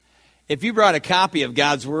If you brought a copy of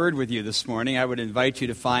God's Word with you this morning, I would invite you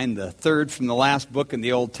to find the third from the last book in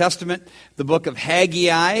the Old Testament, the book of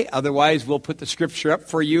Haggai. Otherwise, we'll put the scripture up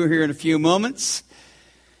for you here in a few moments.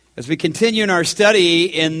 As we continue in our study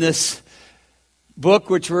in this book,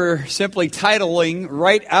 which we're simply titling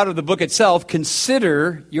right out of the book itself,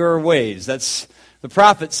 Consider Your Ways. The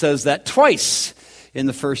prophet says that twice in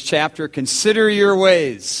the first chapter. Consider your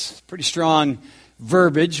ways. Pretty strong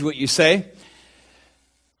verbiage, what you say.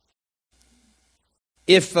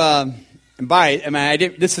 This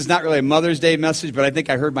is not really a Mother's Day message, but I think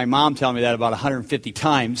I heard my mom tell me that about 150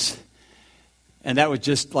 times. And that was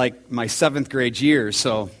just like my 7th grade year,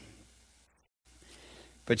 so.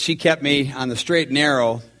 But she kept me on the straight and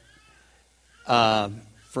narrow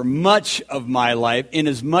for much of my life, in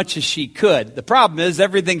as much as she could. The problem is,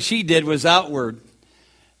 everything she did was outward.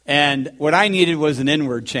 And what I needed was an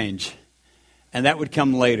inward change. And that would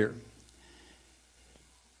come later.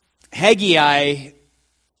 Haggai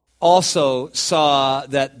also saw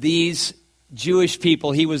that these Jewish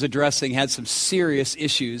people he was addressing had some serious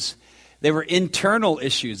issues. They were internal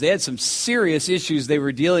issues. They had some serious issues they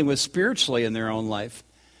were dealing with spiritually in their own life.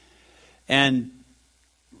 And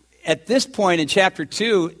at this point in chapter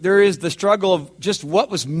 2, there is the struggle of just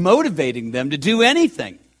what was motivating them to do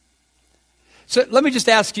anything. So let me just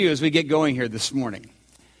ask you as we get going here this morning.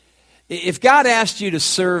 If God asked you to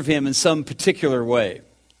serve Him in some particular way,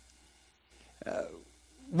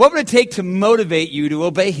 what would it take to motivate you to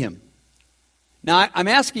obey Him? Now, I'm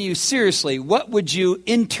asking you seriously, what would it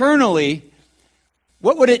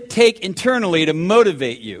take internally to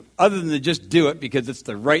motivate you, other than to just do it because it's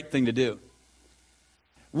the right thing to do?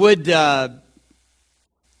 Would the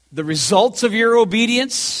results of your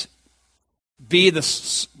obedience be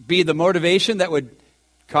the motivation that would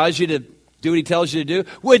cause you to do what He tells you to do?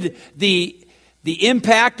 Would the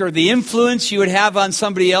impact or the influence you would have on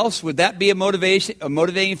somebody else, would that be a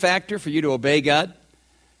motivating factor for you to obey God?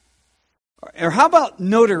 Or how about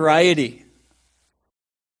notoriety?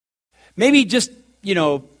 Maybe just,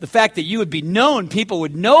 the fact that you would be known, people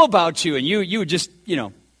would know about you, and you would just,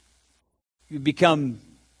 you'd become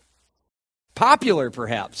popular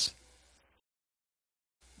perhaps.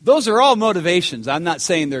 Those are all motivations. I'm not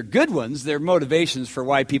saying they're good ones. They're motivations for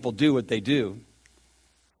why people do what they do.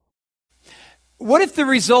 What if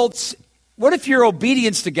your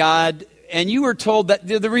obedience to God, and you were told that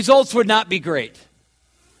the results would not be great?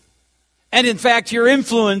 And in fact, your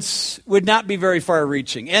influence would not be very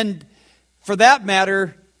far-reaching. And for that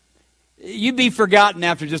matter, you'd be forgotten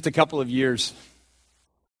after just a couple of years.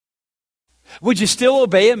 Would you still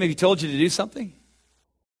obey Him if He told you to do something?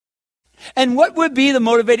 And what would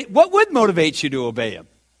motivate you to obey Him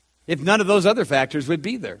if none of those other factors would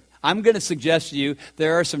be there? I'm going to suggest to you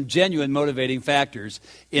there are some genuine motivating factors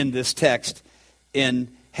in this text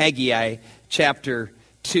in Haggai chapter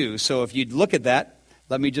 2. So if you'd look at that,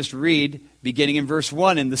 let me just read, beginning in verse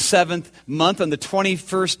 1. In the 7th month, on the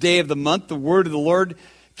 21st day of the month, the word of the Lord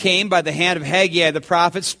came by the hand of Haggai the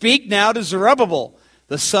prophet. Speak now to Zerubbabel,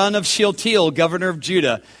 the son of Shealtiel, governor of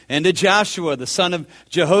Judah, and to Joshua, the son of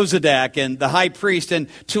Jehozadak, and the high priest, and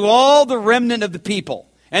to all the remnant of the people,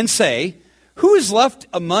 and say, who is left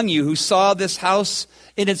among you who saw this house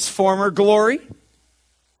in its former glory?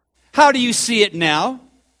 How do you see it now?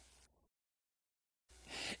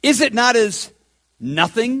 Is it not as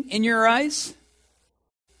nothing in your eyes?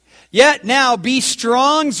 Yet now be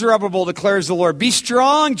strong, Zerubbabel, declares the Lord. Be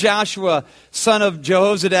strong, Joshua, son of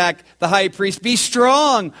Jehozadak, the high priest. Be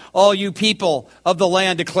strong, all you people of the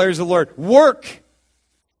land, declares the Lord. Work,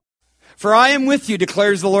 for I am with you,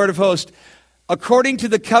 declares the Lord of hosts. According to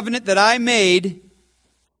the covenant that I made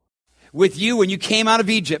with you when you came out of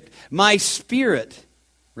Egypt, my spirit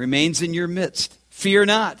remains in your midst. Fear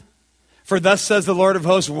not, for thus says the Lord of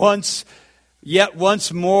hosts, Yet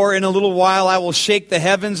once more in a little while I will shake the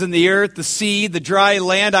heavens and the earth, the sea, the dry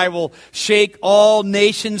land. I will shake all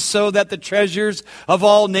nations so that the treasures of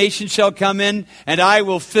all nations shall come in, and I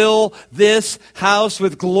will fill this house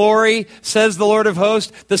with glory, says the Lord of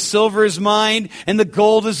hosts. The silver is mine and the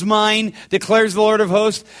gold is mine, declares the Lord of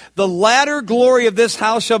hosts. The latter glory of this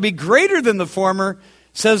house shall be greater than the former,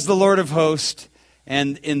 says the Lord of hosts.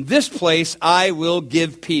 And in this place I will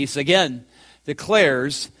give peace. Again,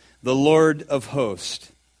 declares the Lord of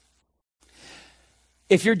hosts.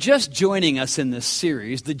 If you're just joining us in this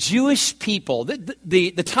series, the Jewish people,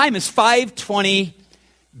 the time is 520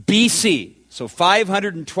 BC, so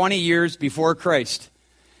 520 years before Christ.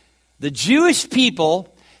 The Jewish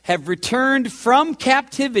people have returned from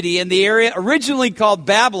captivity in the area originally called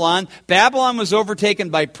Babylon. Babylon was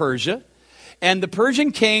overtaken by Persia, and the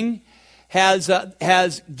Persian king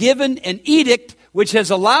has given an edict which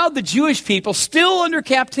has allowed the Jewish people still under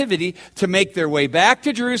captivity to make their way back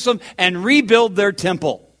to Jerusalem and rebuild their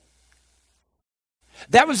temple.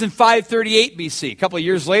 That was in 538 BC. A couple of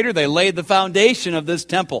years later, they laid the foundation of this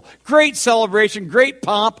temple. Great celebration, great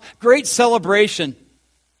pomp, great celebration.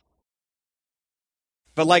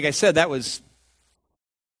 But like I said, that was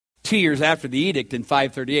 2 years after the edict in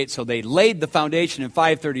 538. So they laid the foundation in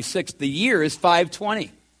 536. The year is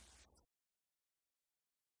 520.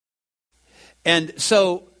 And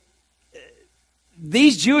so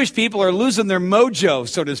these Jewish people are losing their mojo,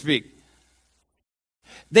 so to speak.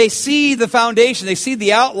 They see the foundation. They see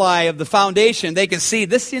the outline of the foundation. They can see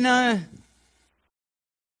this, this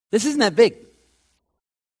isn't that big.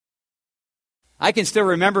 I can still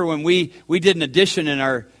remember when we did an addition in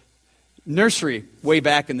our nursery way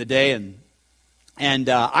back in the day, and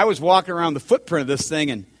I was walking around the footprint of this thing,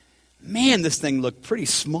 and man, this thing looked pretty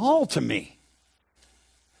small to me.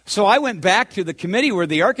 So I went back to the committee where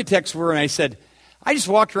the architects were, and I said, I just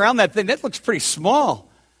walked around that thing. That looks pretty small.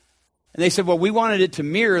 And they said, well, we wanted it to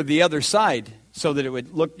mirror the other side so that it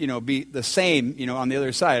would look, be the same, on the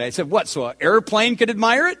other side. I said, what, so an airplane could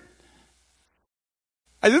admire it?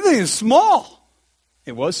 I didn't think it was small.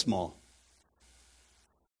 It was small.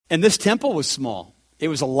 And this temple was small. It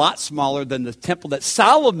was a lot smaller than the temple that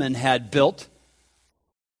Solomon had built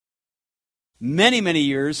many, many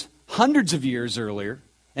years, hundreds of years earlier,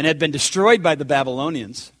 and had been destroyed by the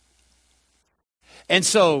Babylonians. And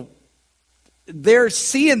so they're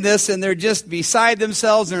seeing this and they're just beside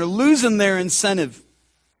themselves and they're losing their incentive.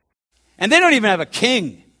 And they don't even have a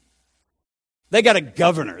king. They got a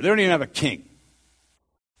governor. They don't even have a king.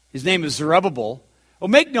 His name is Zerubbabel. Well,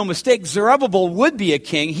 make no mistake, Zerubbabel would be a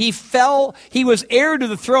king. He was heir to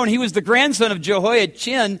the throne. He was the grandson of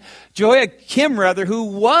Jehoiakim, who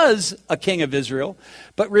was a king of Israel.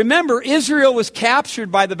 But remember, Israel was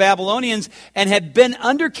captured by the Babylonians and had been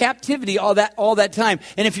under captivity all that time.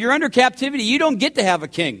 And if you're under captivity, you don't get to have a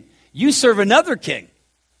king. You serve another king.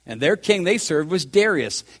 And their king they served was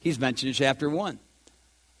Darius. He's mentioned in chapter 1.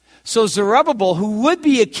 So Zerubbabel, who would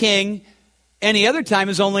be a king any other time,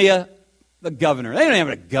 is only the governor. They don't have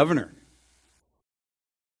a governor.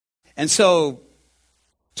 And so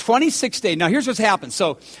 26 days. Now here's what's happened.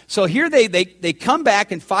 So here they come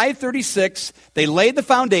back in 536. They lay the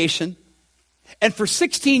foundation. And for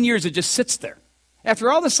 16 years it just sits there.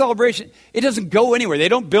 After all the celebration, it doesn't go anywhere. They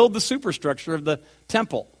don't build the superstructure of the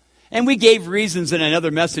temple. And we gave reasons in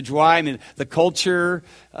another message why. I mean, the culture,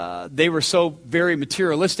 they were so very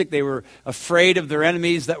materialistic. They were afraid of their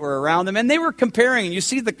enemies that were around them. And they were comparing, and you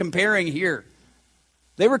see the comparing here.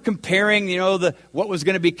 They were comparing, what was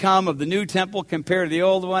going to become of the new temple compared to the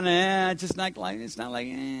old one. It's not like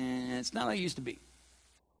it used to be.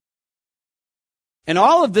 And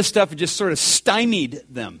all of this stuff had just sort of stymied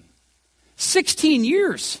them. 16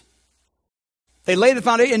 years. They laid the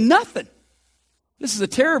foundation and nothing. This is a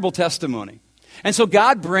terrible testimony. And so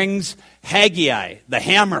God brings Haggai, the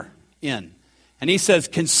hammer, in. And he says,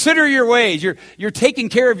 consider your ways. You're taking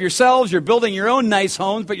care of yourselves. You're building your own nice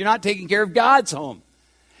homes, but you're not taking care of God's home.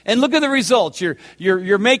 And look at the results.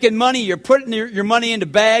 You're making money. You're putting your money into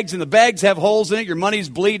bags, and the bags have holes in it. Your money's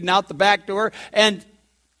bleeding out the back door. And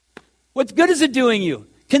what good is it doing you?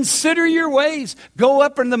 Consider your ways. Go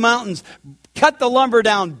up in the mountains. Cut the lumber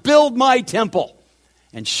down. Build my temple.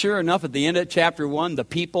 And sure enough, at the end of chapter 1, the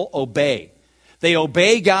people obey. They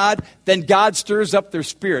obey God, then God stirs up their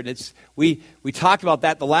spirit. We talked about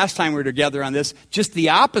that the last time we were together on this, just the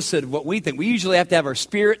opposite of what we think. We usually have to have our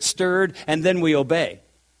spirit stirred, and then we obey.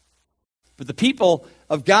 But the people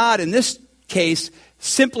of God, in this case,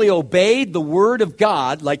 simply obeyed the word of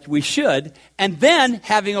God like we should, and then,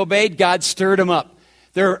 having obeyed, God stirred them up.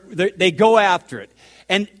 They go after it.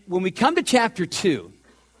 And when we come to chapter 2,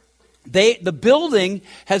 the building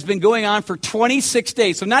has been going on for 26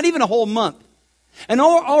 days, so not even a whole month. And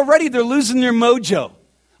already they're losing their mojo.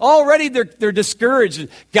 Already they're discouraged.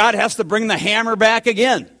 God has to bring the hammer back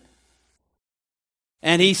again.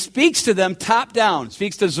 And he speaks to them top down.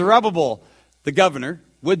 Speaks to Zerubbabel, the governor,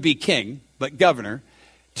 would be king, but governor,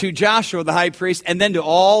 to Joshua, the high priest, and then to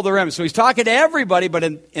all the remnants. So he's talking to everybody, but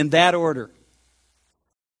in that order.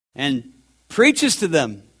 And preaches to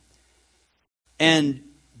them. And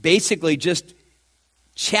basically just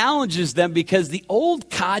challenges them because the old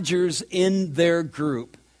codgers in their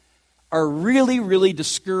group are really, really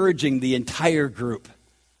discouraging the entire group.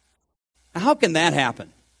 Now, how can that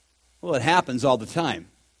happen? Well, it happens all the time.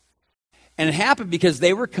 And it happened because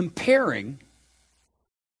they were comparing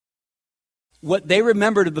what they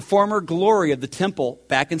remembered of the former glory of the temple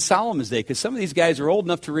back in Solomon's day, because some of these guys are old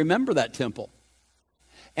enough to remember that temple.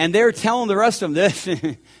 And they're telling the rest of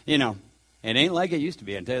them, It ain't like it used to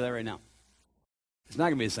be, I can tell you that right now. It's not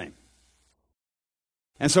going to be the same.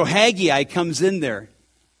 And so Haggai comes in there,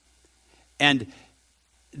 and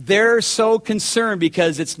they're so concerned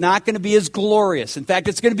because it's not going to be as glorious. In fact,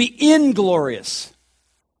 it's going to be inglorious.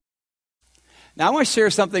 Now, I want to share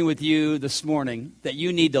something with you this morning that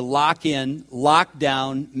you need to lock in, lock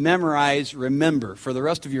down, memorize, remember for the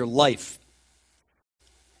rest of your life.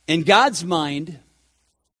 In God's mind,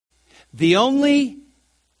 the only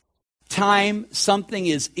time something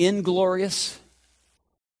is inglorious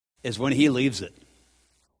is when He leaves it.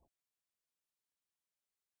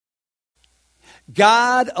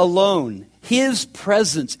 God alone, His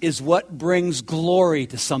presence is what brings glory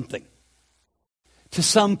to something, to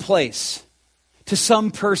some place, to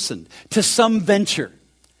some person, to some venture.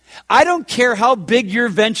 I don't care how big your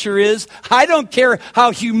venture is. I don't care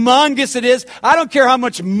how humongous it is. I don't care how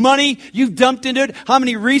much money you've dumped into it, how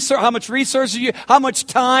much resources how much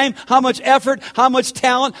time, how much effort, how much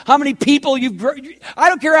talent, how many people I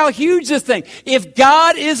don't care how huge this thing. If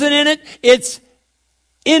God isn't in it, it's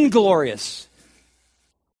inglorious.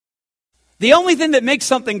 The only thing that makes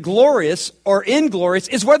something glorious or inglorious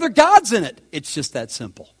is whether God's in it. It's just that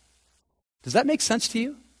simple. Does that make sense to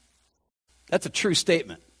you? That's a true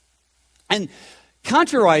statement. And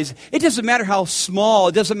contrariwise, it doesn't matter how small,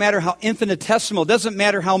 it doesn't matter how infinitesimal, it doesn't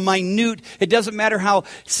matter how minute, it doesn't matter how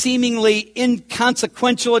seemingly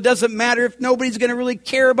inconsequential, it doesn't matter if nobody's going to really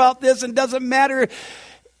care about this, it doesn't matter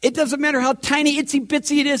how tiny, itsy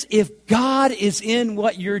bitsy it is. If God is in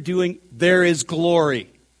what you're doing, there is glory.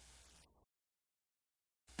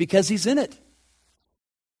 Because He's in it.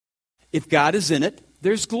 If God is in it,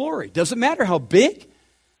 there's glory. Doesn't matter how big,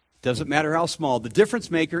 doesn't matter how small. The difference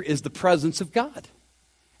maker is the presence of God.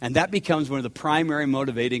 And that becomes one of the primary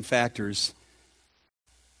motivating factors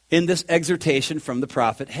in this exhortation from the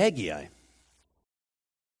prophet Haggai.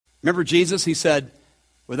 Remember Jesus, He said,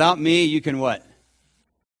 without me, you can what?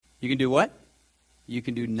 You can do what? You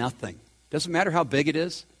can do nothing. Doesn't matter how big it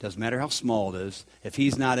is. Doesn't matter how small it is. If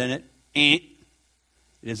He's not in it, it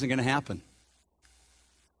isn't going to happen.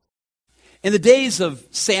 In the days of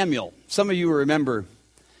Samuel, some of you remember,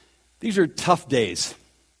 these are tough days.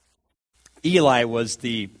 Eli was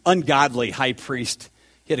the ungodly high priest.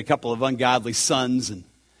 He had a couple of ungodly sons,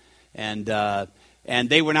 and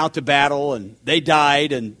they went out to battle, and they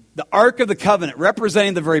died, and the Ark of the Covenant,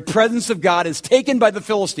 representing the very presence of God, is taken by the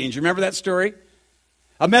Philistines. You remember that story?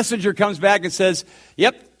 A messenger comes back and says,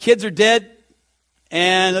 yep, kids are dead,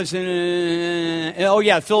 and oh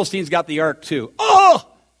yeah, the Philistines got the Ark too. Oh!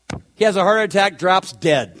 He has a heart attack, drops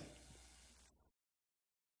dead.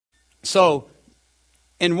 So,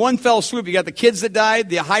 in one fell swoop, you got the kids that died,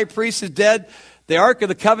 the high priest is dead, the Ark of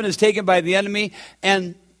the Covenant is taken by the enemy,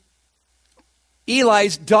 and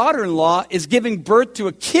Eli's daughter-in-law is giving birth to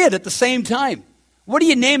a kid at the same time. What do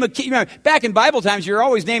you name a kid? Remember, back in Bible times, you're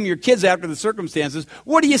always naming your kids after the circumstances.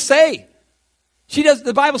 What do you say?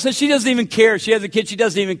 The Bible says she doesn't even care. She has a kid, she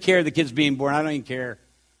doesn't even care the kid's being born. I don't even care.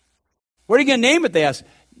 What are you going to name it, they ask?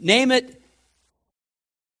 Name it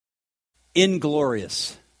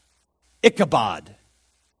inglorious. Ichabod.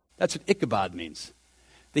 That's what Ichabod means.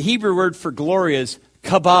 The Hebrew word for glory is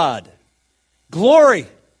kabod. Glory.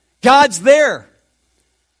 God's there.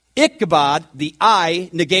 Ichabod, the I,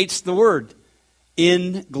 negates the word.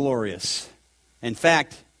 Inglorious. In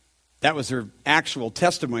fact, that was her actual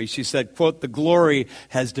testimony. She said, quote, the glory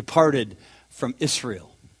has departed from Israel.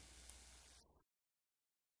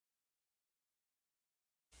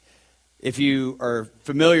 If you are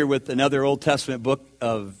familiar with another Old Testament book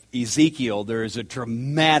of Ezekiel, there is a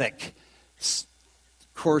dramatic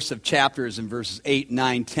course of chapters in verses 8,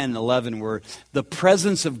 9, 10, and 11 where the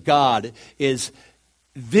presence of God is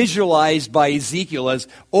visualized by Ezekiel as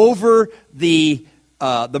over the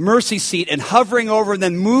mercy seat and hovering over and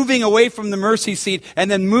then moving away from the mercy seat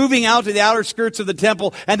and then moving out to the outer skirts of the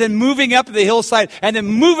temple and then moving up to the hillside and then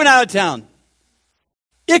moving out of town.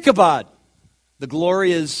 Ichabod. The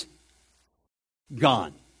glory is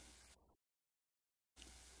gone.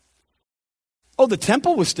 Oh, the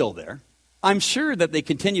temple was still there. I'm sure that they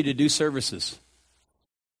continue to do services.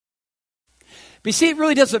 But you see, it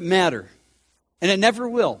really doesn't matter, and it never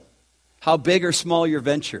will, how big or small your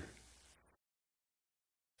venture.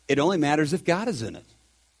 It only matters if God is in it.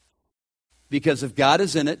 Because if God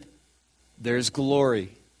is in it, there's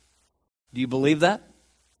glory. Do you believe that?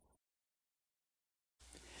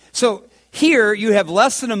 So here you have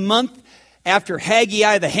less than a month after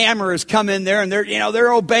Haggai, the hammer, has come in there, and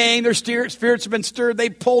they're obeying. Their spirits have been stirred. They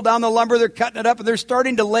pull down the lumber. They're cutting it up, and they're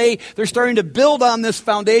starting to build on this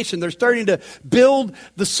foundation. They're starting to build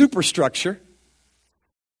the superstructure.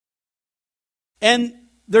 And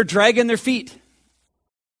they're dragging their feet.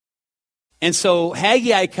 And so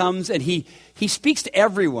Haggai comes and he speaks to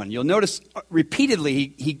everyone. You'll notice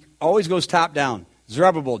repeatedly he always goes top down.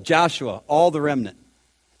 Zerubbabel, Joshua, all the remnant.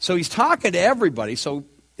 So he's talking to everybody, so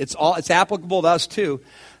it's applicable to us too.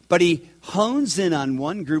 But he hones in on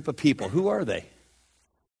one group of people. Who are they?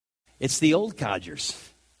 It's the old codgers.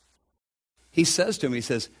 He says to him, he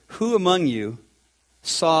says, who among you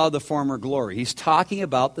saw the former glory? He's talking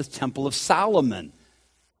about the Temple of Solomon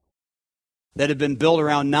that had been built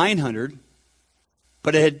around 900,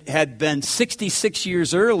 but it had been 66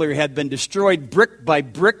 years earlier, had been destroyed brick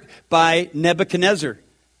by Nebuchadnezzar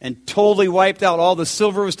and totally wiped out. All the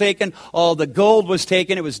silver was taken, all the gold was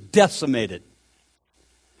taken, it was decimated.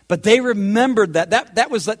 But they remembered that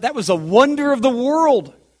was a wonder of the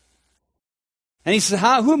world. And he said,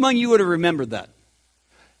 who among you would have remembered that?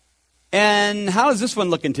 And how is this one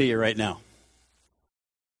looking to you right now?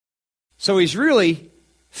 So he's really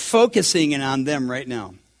focusing in on them right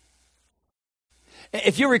now.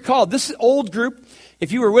 If you recall, this old group,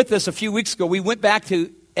 if you were with us a few weeks ago, we went back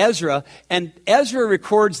to Ezra, and Ezra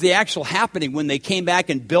records the actual happening when they came back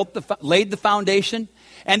and laid the foundation.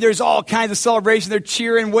 And there's all kinds of celebration. They're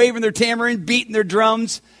cheering, waving their tambourine, beating their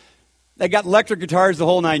drums. They got electric guitars, the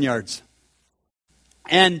whole 9 yards.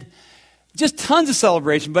 And just tons of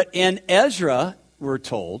celebration. But in Ezra, we're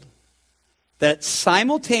told that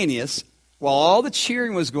simultaneous, while all the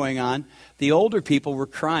cheering was going on, the older people were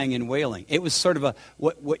crying and wailing. It was sort of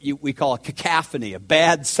what we call a cacophony, a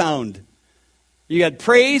bad sound. You had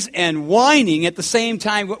praise and whining at the same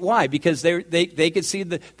time. Why? Because they could see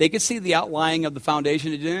the outlying of the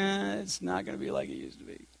foundation. It's not going to be like it used to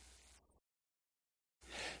be.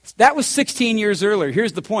 That was 16 years earlier.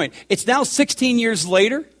 Here's the point. It's now 16 years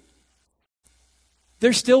later.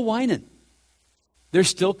 They're still whining. They're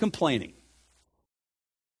still complaining.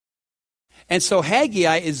 And so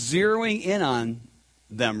Haggai is zeroing in on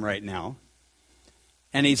them right now.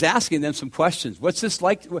 And he's asking them some questions. What's this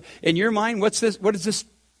like? In your mind, what's this? What is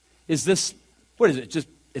this? What is it? Just,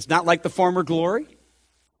 it's not like the former glory?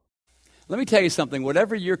 Let me tell you something.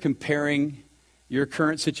 Whatever you're comparing your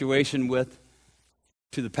current situation with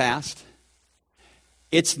to the past,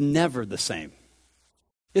 it's never the same.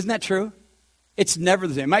 Isn't that true? It's never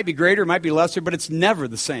the same. It might be greater, it might be lesser, but it's never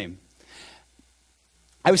the same.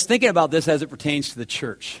 I was thinking about this as it pertains to the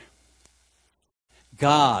church.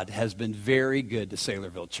 God has been very good to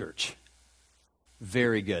Saylorville Church.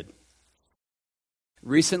 Very good.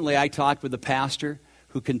 Recently, I talked with a pastor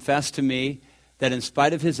who confessed to me that in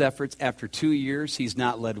spite of his efforts, after 2 years, he's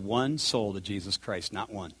not led one soul to Jesus Christ,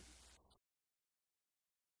 not one.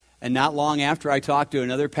 And not long after, I talked to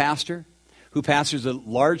another pastor who pastors a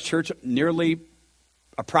large church,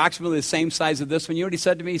 approximately the same size as this one. You know what he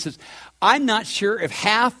said to me? He says, I'm not sure if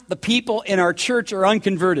half the people in our church are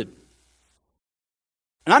unconverted.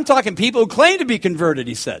 And I'm talking people who claim to be converted,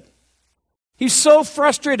 he said. He's so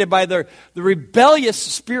frustrated by the rebellious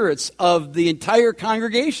spirits of the entire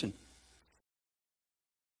congregation.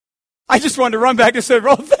 I just wanted to run back and say,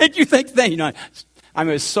 oh, thank you. You know,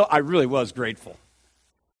 I really was grateful.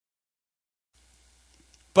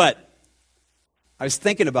 But I was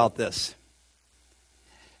thinking about this.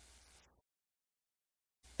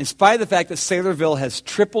 In spite of the fact that Saylorville has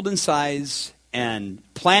tripled in size and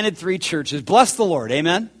planted 3 churches, bless the Lord,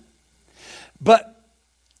 amen? But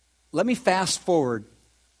let me fast forward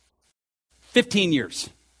 15 years.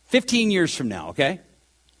 15 years from now, okay?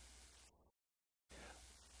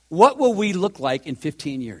 What will we look like in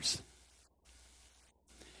 15 years?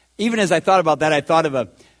 Even as I thought about that, I thought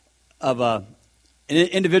of an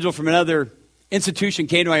individual from another institution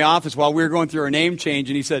came to my office while we were going through our name change,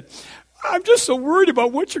 and he said, I'm just so worried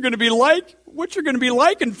about what you're going to be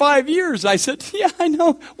like in 5 years. I said, yeah, I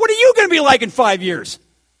know. What are you going to be like in 5 years?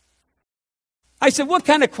 I said, what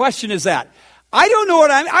kind of question is that? I don't know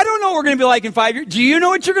what we're going to be like in 5 years. Do you know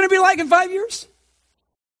what you're going to be like in 5 years?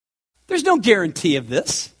 There's no guarantee of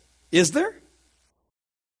this, is there?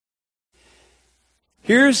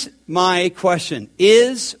 Here's my question.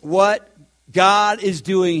 Is what God is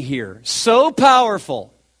doing here so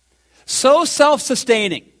powerful, so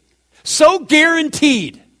self-sustaining, so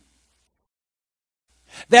guaranteed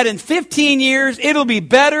that in 15 years it'll be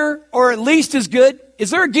better or at least as good? Is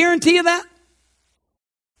there a guarantee of that?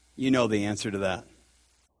 You know the answer to that.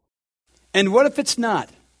 And what if it's not?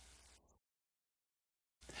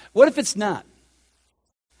 What if it's not?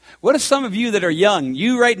 What if some of you that are young,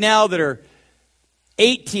 you right now that are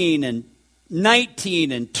 18 and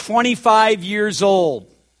 19 and 25 years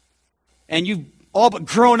old, and you've all but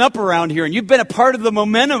grown up around here, and you've been a part of the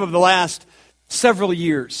momentum of the last several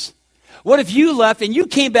years. What if you left and you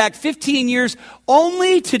came back 15 years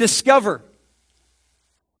only to discover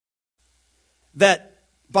that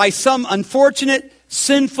by some unfortunate,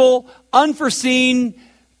 sinful, unforeseen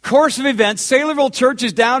course of events, Saylorville Church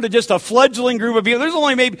is down to just a fledgling group of people. There's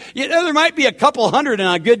only there might be a couple hundred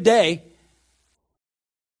on a good day.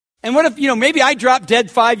 And what if, maybe I dropped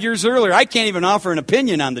dead 5 years earlier. I can't even offer an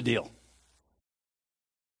opinion on the deal.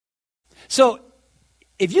 So,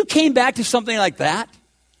 if you came back to something like that,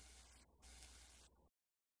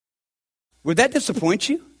 would that disappoint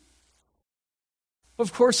you?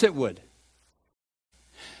 Of course it would.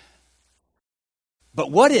 But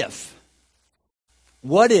what if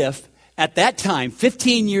at that time,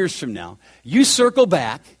 15 years from now, you circle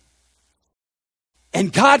back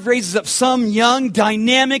and God raises up some young,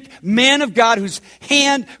 dynamic man of God whose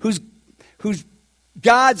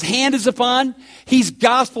God's hand is upon. He's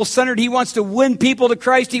gospel-centered. He wants to win people to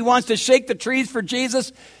Christ. He wants to shake the trees for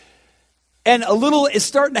Jesus. And a little is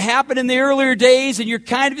starting to happen in the earlier days, and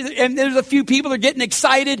and there's a few people that are getting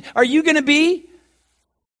excited. Are you going to be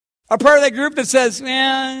a part of that group that says,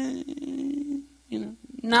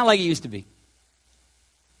 not like it used to be?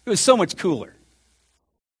 It was so much cooler.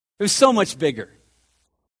 It was so much bigger.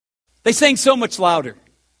 They sang so much louder.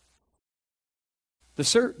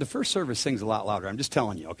 The first service sings a lot louder. I'm just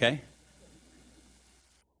telling you, okay?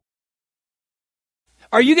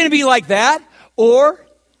 Are you going to be like that? Or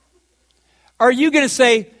are you going to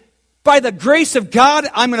say, by the grace of God,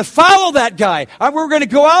 I'm going to follow that guy. We're going to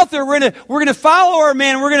go out there. We're going to follow our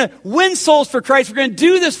man. We're going to win souls for Christ. We're going to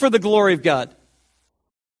do this for the glory of God.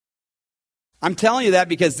 I'm telling you that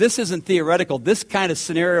because this isn't theoretical. This kind of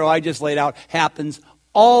scenario I just laid out happens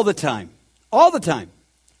all the time. All the time.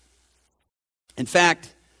 In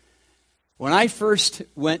fact, when I first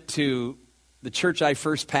went to the church I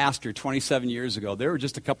first pastored 27 years ago, there were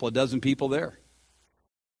just a couple of dozen people there.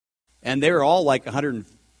 And they were all like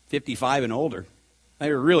 155 and older.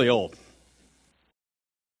 They were really old.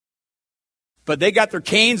 But they got their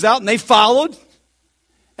canes out and they followed.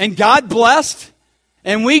 And God blessed.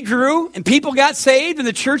 And we grew, and people got saved, and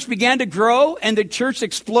the church began to grow, and the church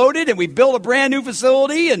exploded, and we built a brand new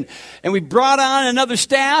facility, and we brought on another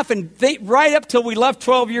staff, and right up till we left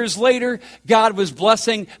 12 years later, God was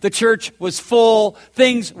blessing. The church was full.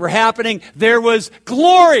 Things were happening. There was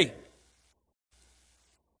glory.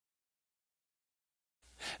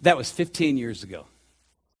 That was 15 years ago.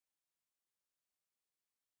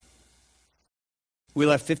 We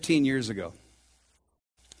left 15 years ago.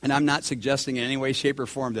 And I'm not suggesting in any way, shape, or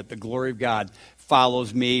form that the glory of God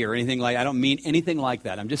follows me or anything like that. I don't mean anything like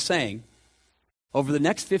that. I'm just saying, over the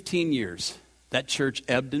next 15 years, that church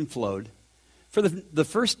ebbed and flowed. For the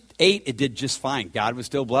first 8, it did just fine. God was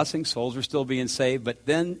still blessing. Souls were still being saved. But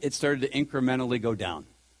then it started to incrementally go down.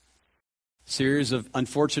 Series of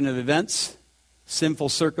unfortunate events, sinful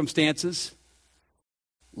circumstances,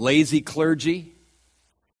 lazy clergy,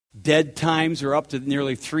 dead times are up to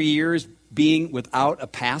nearly 3 years being without a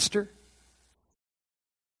pastor.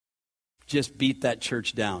 Just beat that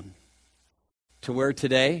church down to where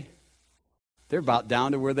today they're about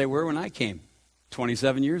down to where they were when I came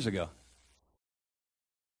 27 years ago.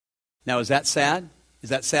 Now, is that sad?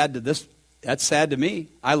 Is that sad to this? That's sad to me.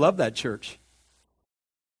 I love that church.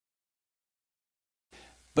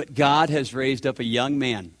 But God has raised up a young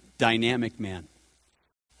man, dynamic man,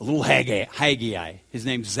 a little Haggai. His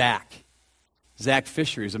name's Zach. Zach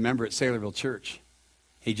Fisher is a member at Saylorville Church.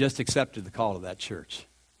 He just accepted the call of that church.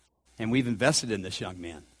 And we've invested in this young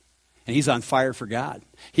man. And he's on fire for God.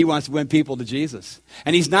 He wants to win people to Jesus.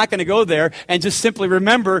 And he's not going to go there and just simply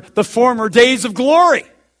remember the former days of glory.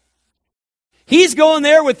 He's going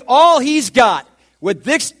there with all he's got. What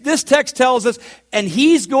this text tells us, and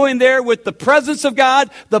he's going there with the presence of God,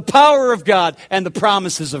 the power of God, and the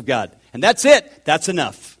promises of God. And that's it. That's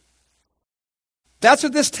enough. That's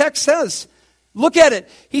what this text says. Look at it.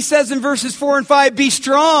 He says in verses 4 and 5, be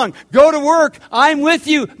strong, go to work, I'm with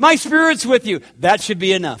you, my Spirit's with you. That should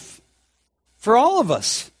be enough for all of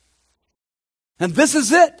us. And this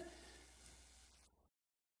is it.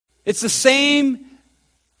 It's the same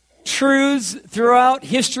truths throughout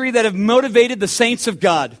history that have motivated the saints of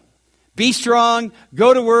God. Be strong,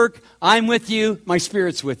 go to work, I'm with you, my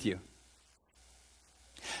Spirit's with you.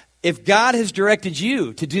 If God has directed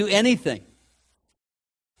you to do anything,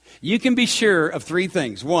 you can be sure of 3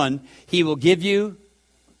 things. 1, He will give you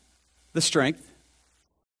the strength.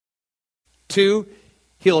 2,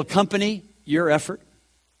 He'll accompany your effort.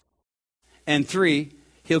 And 3,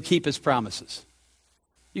 He'll keep His promises.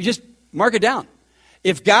 You just mark it down.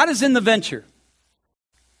 If God is in the venture,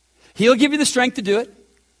 He'll give you the strength to do it.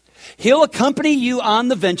 He'll accompany you on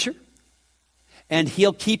the venture. and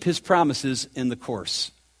he'll keep his promises in the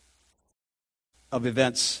course of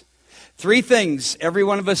events. 3 things every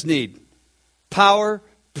one of us need: power,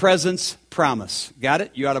 presence, promise. Got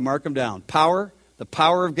it? You ought to mark them down. Power, the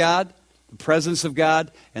power of God, the presence of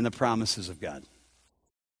God, and the promises of God.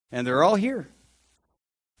 And they're all here.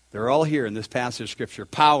 They're all here in this passage of Scripture.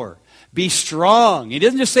 Power. Be strong. He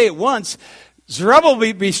doesn't just say it once.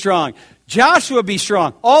 Zerubbabel, be strong. Joshua, be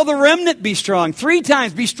strong. All the remnant, be strong. 3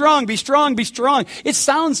 times, be strong, be strong, be strong. It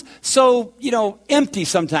sounds so, empty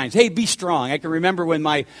sometimes. Hey, be strong. I can remember when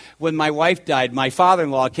my wife died, my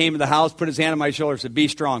father-in-law came to the house, put his hand on my shoulder, and said, be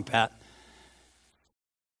strong, Pat.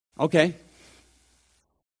 Okay.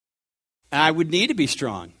 And I would need to be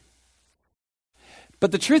strong.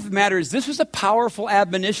 But the truth of the matter is, this was a powerful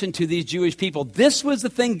admonition to these Jewish people. This was the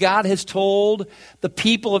thing God has told the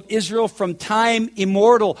people of Israel from time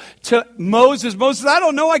immemorial to Moses. Moses, I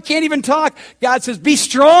don't know, I can't even talk. God says, be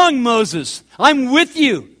strong, Moses. I'm with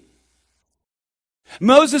you.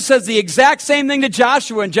 Moses says the exact same thing to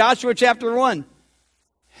Joshua in Joshua chapter 1.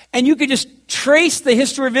 And you could just trace the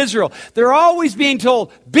history of Israel. They're always being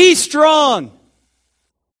told, be strong.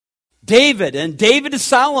 David to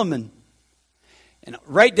Solomon. And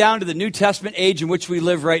right down to the New Testament age in which we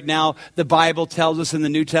live right now, the Bible tells us in the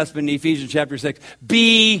New Testament, in Ephesians chapter 6,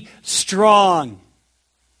 be strong.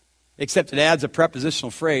 Except it adds a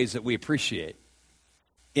prepositional phrase that we appreciate.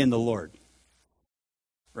 In the Lord.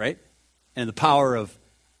 Right? And the power of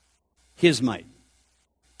His might.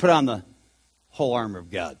 Put on the whole armor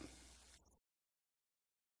of God.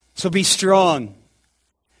 So be strong.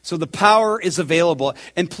 So the power is available.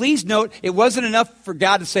 And please note, it wasn't enough for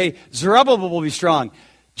God to say, Zerubbabel will be strong.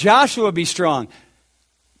 Joshua will be strong.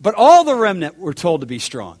 But all the remnant were told to be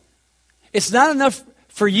strong. It's not enough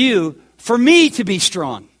for you, for me to be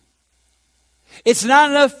strong. It's not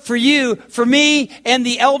enough for you, for me, and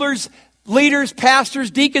the elders, leaders, pastors,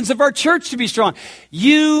 deacons of our church to be strong.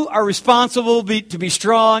 You are responsible to be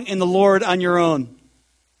strong in the Lord on your own.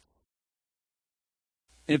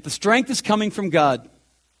 And if the strength is coming from God,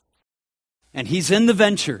 and He's in the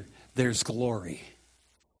venture, there's glory.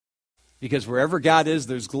 Because wherever God is,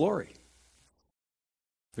 there's glory.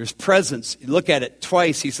 There's presence. You look at it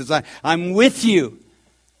twice. He says, I'm with you.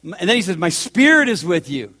 And then He says, my Spirit is with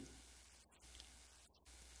you.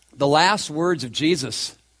 The last words of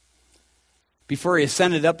Jesus before He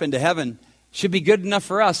ascended up into heaven should be good enough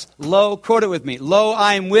for us. Lo, quote it with me. Lo,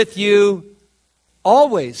 I am with you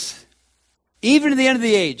always, even to the end of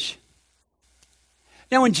the age.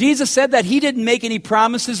 Now, when Jesus said that, He didn't make any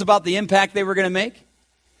promises about the impact they were going to make.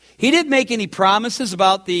 He didn't make any promises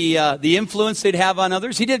about the influence they'd have on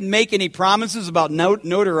others. He didn't make any promises about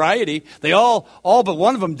notoriety. They all but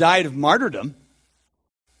one of them died of martyrdom.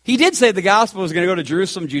 He did say the gospel was going to go to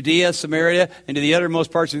Jerusalem, Judea, Samaria, and to the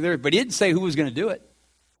uttermost parts of the earth, but He didn't say who was going to do it.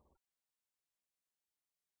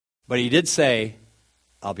 But He did say,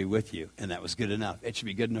 I'll be with you, and that was good enough. It should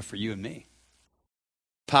be good enough for you and me.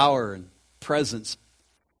 Power and presence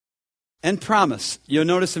and promise. You'll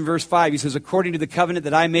notice in verse 5, He says, according to the covenant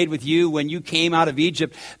that I made with you when you came out of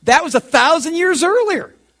Egypt. That was 1,000 years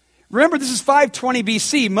earlier. Remember, this is 520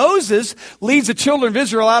 BC. Moses leads the children of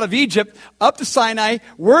Israel out of Egypt up to Sinai,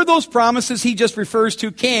 where those promises he just refers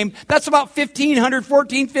to came. That's about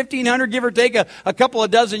 1500, give or take a couple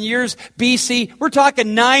of dozen years BC. We're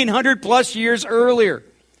talking 900 plus years earlier.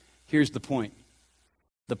 Here's the point.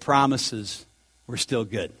 The promises were still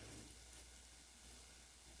good.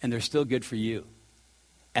 And they're still good for you.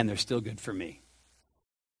 And they're still good for me.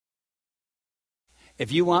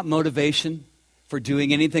 If you want motivation for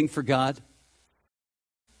doing anything for God,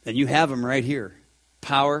 then you have them right here.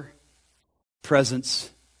 Power, presence,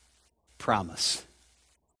 promise.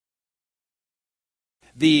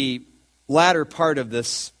 The latter part of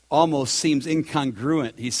this almost seems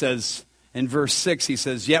incongruent. He says, in verse 6, he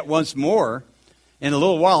says, yet once more, in a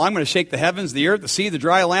little while, I'm going to shake the heavens, the earth, the sea, the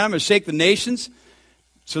dry land. I'm going to shake the nations.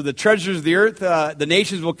 So the treasures of the earth, the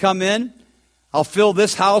nations will come in. I'll fill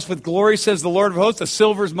this house with glory, says the Lord of hosts. The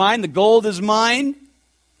silver is mine, the gold is mine,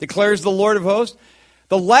 declares the Lord of hosts.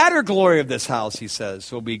 The latter glory of this house, he says,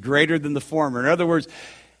 will be greater than the former. In other words,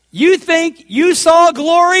 you think you saw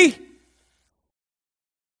glory?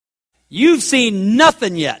 You've seen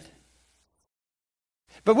nothing yet.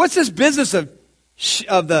 But what's this business of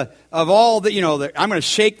all the, I'm going to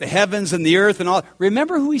shake the heavens and the earth and all?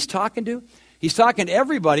 Remember who he's talking to? He's talking to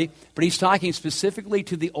everybody, but he's talking specifically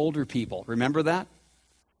to the older people. Remember that?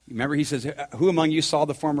 Remember he says, who among you saw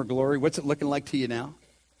the former glory? What's it looking like to you now?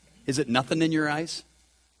 Is it nothing in your eyes?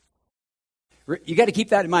 You got to keep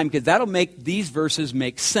that in mind because that'll make these verses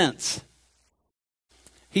make sense.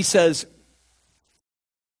 He says,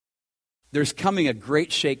 there's coming a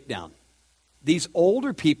great shakedown. These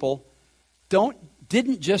older people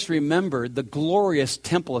didn't just remember the glorious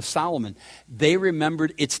Temple of Solomon. They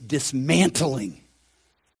remembered its dismantling.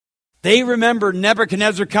 They remember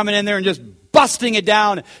Nebuchadnezzar coming in there and just busting it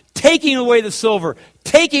down, taking away the silver,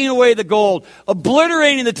 taking away the gold,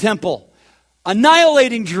 obliterating the temple,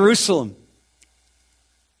 annihilating Jerusalem.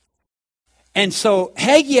 And so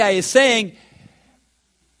Haggai is saying,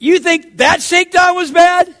 you think that shakedown was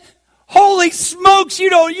bad? Holy smokes,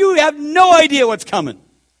 you have no idea what's coming.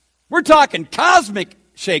 We're talking cosmic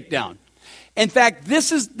shakedown. In fact,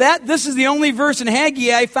 this is the only verse in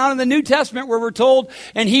Haggai I found in the New Testament where we're told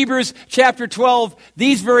in Hebrews chapter 12,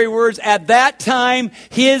 these very words, at that time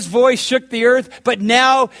his voice shook the earth, but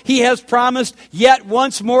now he has promised, yet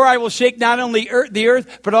once more I will shake not only the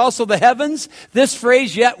earth, but also the heavens. This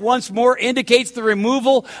phrase, yet once more, indicates the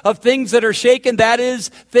removal of things that are shaken, that is,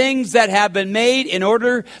 things that have been made in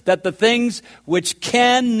order that the things which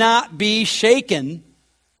cannot be shaken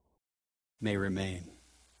may remain.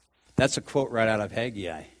 That's a quote right out of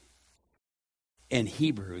Haggai. And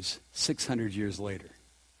Hebrews, 600 years later.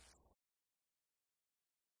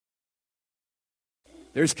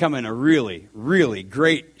 There's coming a really, really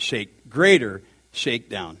greater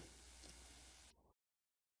shakedown.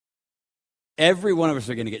 Every one of us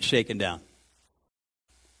are going to get shaken down.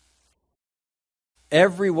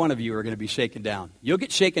 Every one of you are going to be shaken down. You'll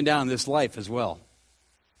get shaken down in this life as well.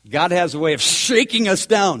 God has a way of shaking us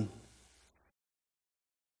down.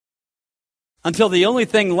 Until the only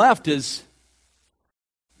thing left is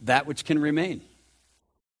that which can remain.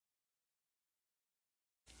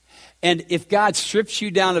 And if God strips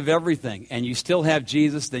you down of everything and you still have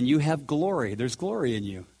Jesus, then you have glory. There's glory in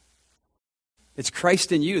you. It's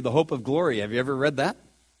Christ in you, the hope of glory. Have you ever read that?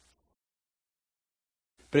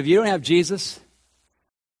 But if you don't have Jesus,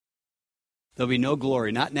 there'll be no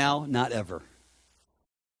glory. Not now, not ever.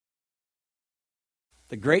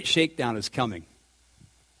 The great shakedown is coming.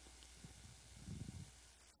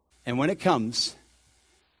 And when it comes,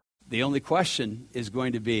 the only question is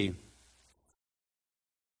going to be,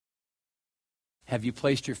 have you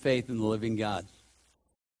placed your faith in the living God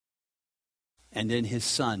and in his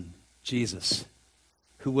Son, Jesus,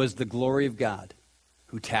 who was the glory of God,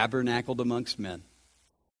 who tabernacled amongst men,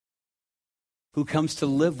 who comes to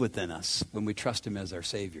live within us when we trust him as our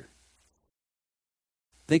Savior?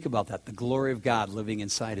 Think about that, the glory of God living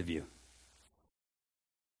inside of you.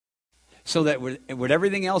 So that when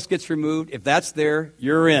everything else gets removed, if that's there,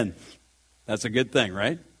 you're in. That's a good thing,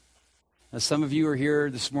 right? Now, some of you are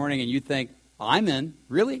here this morning and you think, I'm in.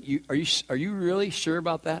 Really? Are you really sure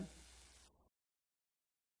about that?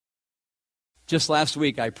 Just last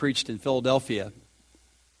week, I preached in Philadelphia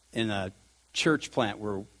in a church plant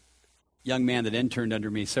where a young man that interned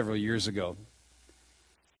under me several years ago.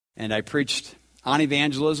 And I preached on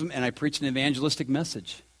evangelism, and I preached an evangelistic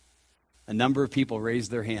message. A number of people raised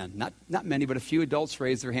their hand. Not many, but a few adults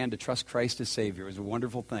raised their hand to trust Christ as Savior. It was a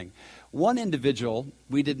wonderful thing. One individual,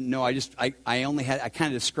 we didn't know. I kind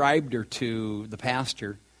of described her to the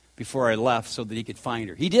pastor before I left so that he could find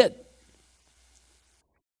her. He did.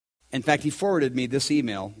 In fact, he forwarded me this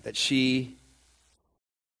email that she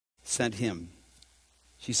sent him.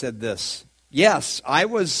 She said this: yes, I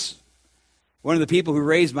was one of the people who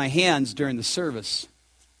raised my hands during the service.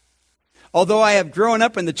 Although I have grown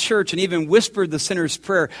up in the church and even whispered the sinner's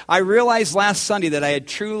prayer, I realized last Sunday that I had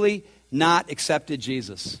truly not accepted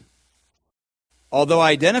Jesus. Although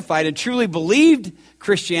I identified and truly believed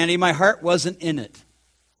Christianity, my heart wasn't in it.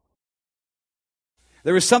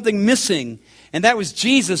 There was something missing, and that was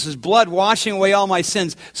Jesus' blood washing away all my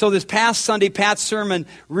sins. So this past Sunday, Pat's sermon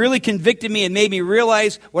really convicted me and made me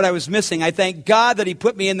realize what I was missing. I thank God that he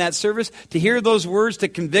put me in that service to hear those words to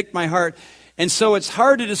convict my heart. And so it's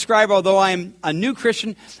hard to describe, although I'm a new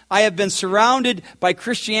Christian, I have been surrounded by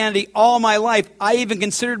Christianity all my life. I even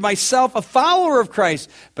considered myself a follower of Christ.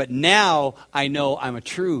 But now I know I'm a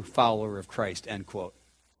true follower of Christ, end quote.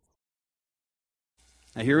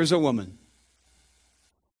 Now here is a woman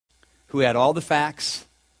who had all the facts,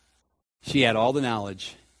 she had all the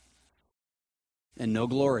knowledge, and no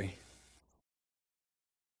glory.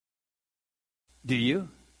 Do you?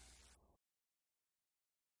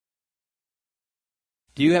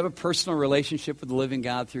 Do you have a personal relationship with the living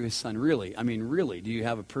God through his Son? Really? I mean, really, do you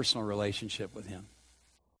have a personal relationship with him?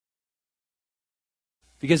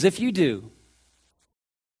 Because if you do,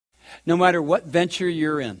 no matter what venture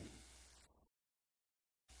you're in,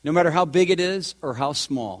 no matter how big it is or how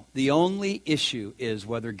small, the only issue is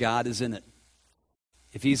whether God is in it.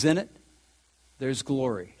 If he's in it, there's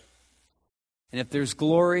glory. And if there's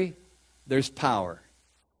glory, there's power.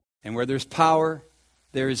 And where there's power,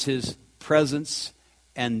 there is his presence,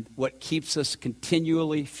 and what keeps us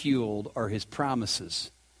continually fueled are his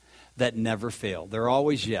promises that never fail. They're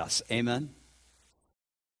always yes. Amen?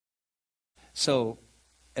 So,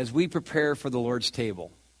 as we prepare for the Lord's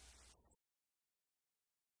table,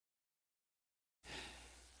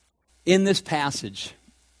 in this passage,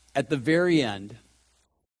 at the very end,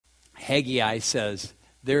 Haggai says,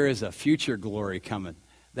 there is a future glory coming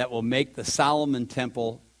that will make the Solomon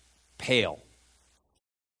temple pale.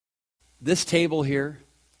 This table here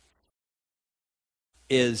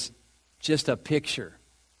is just a picture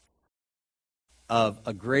of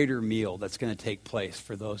a greater meal that's going to take place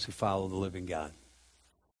for those who follow the living God.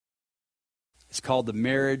 It's called the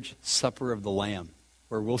marriage supper of the Lamb,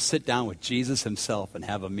 where we'll sit down with Jesus himself and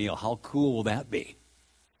have a meal. How cool will that be?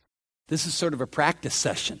 This is sort of a practice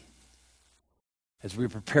session as we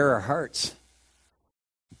prepare our hearts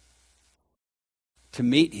to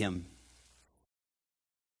meet him.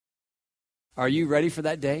 Are you ready for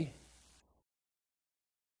that day?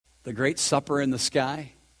 The great supper in the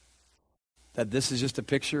sky that this is just a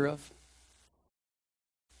picture of?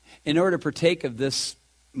 In order to partake of this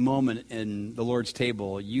moment in the Lord's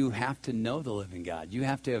table, you have to know the living God. You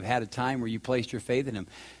have to have had a time where you placed your faith in him.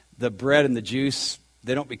 The bread and the juice,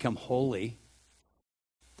 they don't become holy.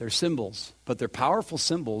 They're symbols, but they're powerful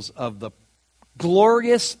symbols of the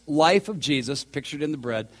glorious life of Jesus, pictured in the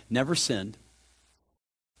bread, never sinned,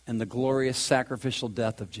 and the glorious sacrificial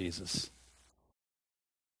death of Jesus,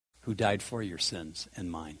 who died for your sins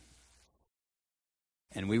and mine.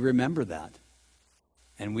 And we remember that,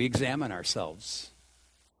 and we examine ourselves,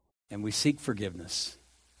 and we seek forgiveness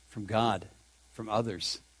from God, from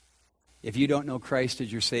others. If you don't know Christ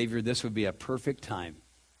as your Savior, this would be a perfect time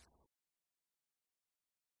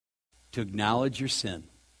to acknowledge your sin.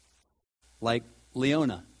 Like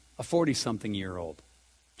Leona, a 40-something-year-old,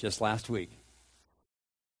 just last week.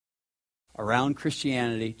 Around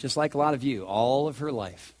Christianity, just like a lot of you, all of her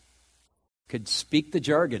life, could speak the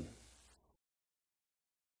jargon.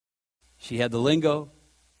 She had the lingo.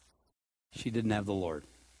 She didn't have the Lord.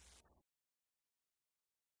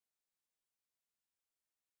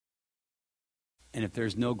 And if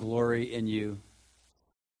there's no glory in you,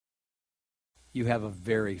 you have a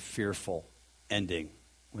very fearful ending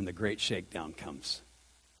when the great shakedown comes.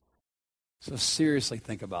 So seriously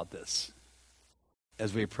think about this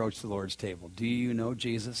as we approach the Lord's table. Do you know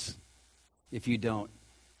Jesus? If you don't,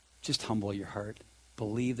 just humble your heart.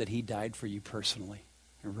 Believe that he died for you personally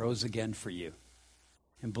and rose again for you.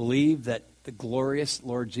 And believe that the glorious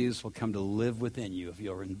Lord Jesus will come to live within you if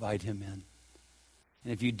you'll invite him in.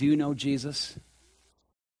 And if you do know Jesus,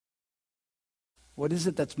 what is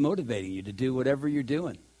it that's motivating you to do whatever you're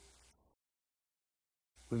doing?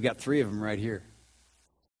 We've got 3 of them right here.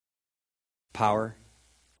 Power,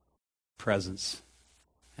 presence,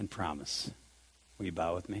 and promise. Will you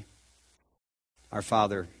bow with me? Our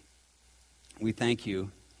Father, we thank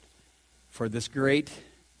you for this great,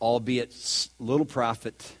 albeit little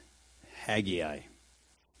prophet, Haggai.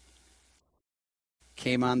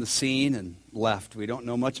 Came on the scene and left. We don't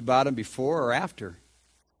know much about him before or after.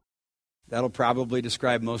 That'll probably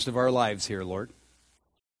describe most of our lives here, Lord.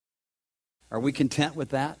 Are we content with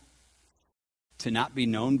that? To not be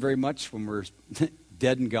known very much when we're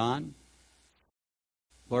dead and gone?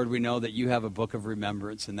 Lord, we know that you have a book of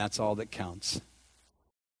remembrance, and that's all that counts.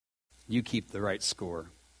 You keep the right score.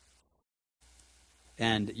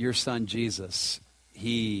 And your son, Jesus,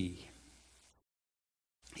 he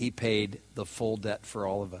paid the full debt for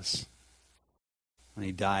all of us when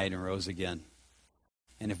he died and rose again.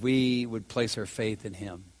 And if we would place our faith in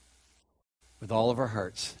him with all of our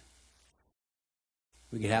hearts,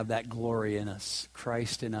 we could have that glory in us,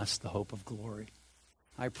 Christ in us, the hope of glory.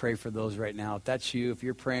 I pray for those right now. If that's you, if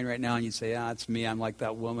you're praying right now and you say, it's me, I'm like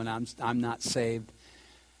that woman, I'm not saved.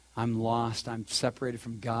 I'm lost, I'm separated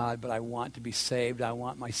from God, but I want to be saved. I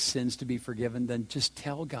want my sins to be forgiven. Then just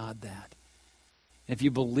tell God that. If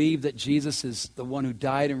you believe that Jesus is the one who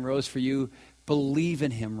died and rose for you, believe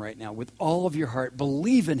in him right now. With all of your heart,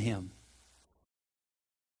 believe in him.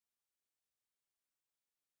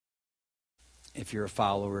 If you're a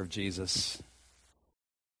follower of Jesus,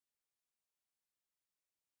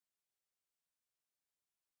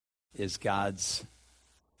 is God's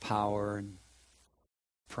power and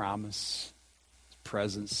promise,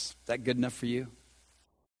 presence, is that good enough for you?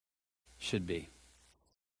 Should be.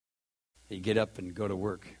 You get up and go to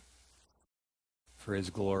work for his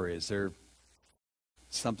glory. Is there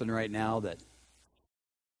something right now that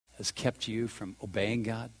has kept you from obeying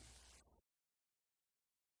God?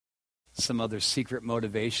 Some other secret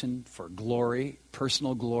motivation for glory,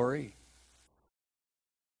 personal glory,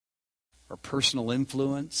 or personal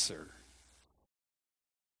influence, or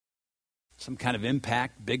some kind of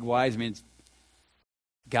impact, big wise. I mean,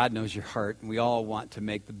 God knows your heart, and we all want to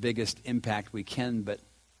make the biggest impact we can, but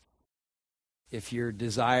if your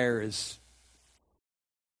desire is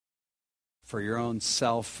for your own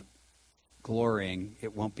self-glorying,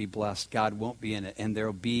 it won't be blessed. God won't be in it, and there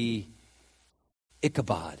will be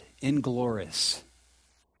Ichabod, inglorious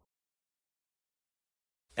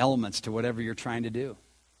elements to whatever you're trying to do.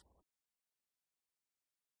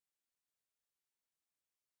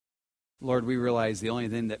 Lord, we realize the only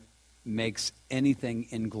thing that makes anything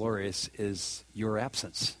inglorious is your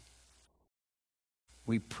absence.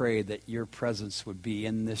 We pray that your presence would be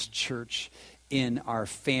in this church, in our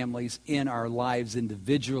families, in our lives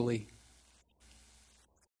individually.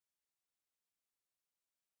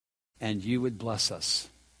 And you would bless us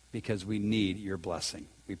because we need your blessing.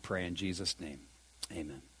 We pray in Jesus' name.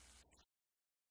 Amen.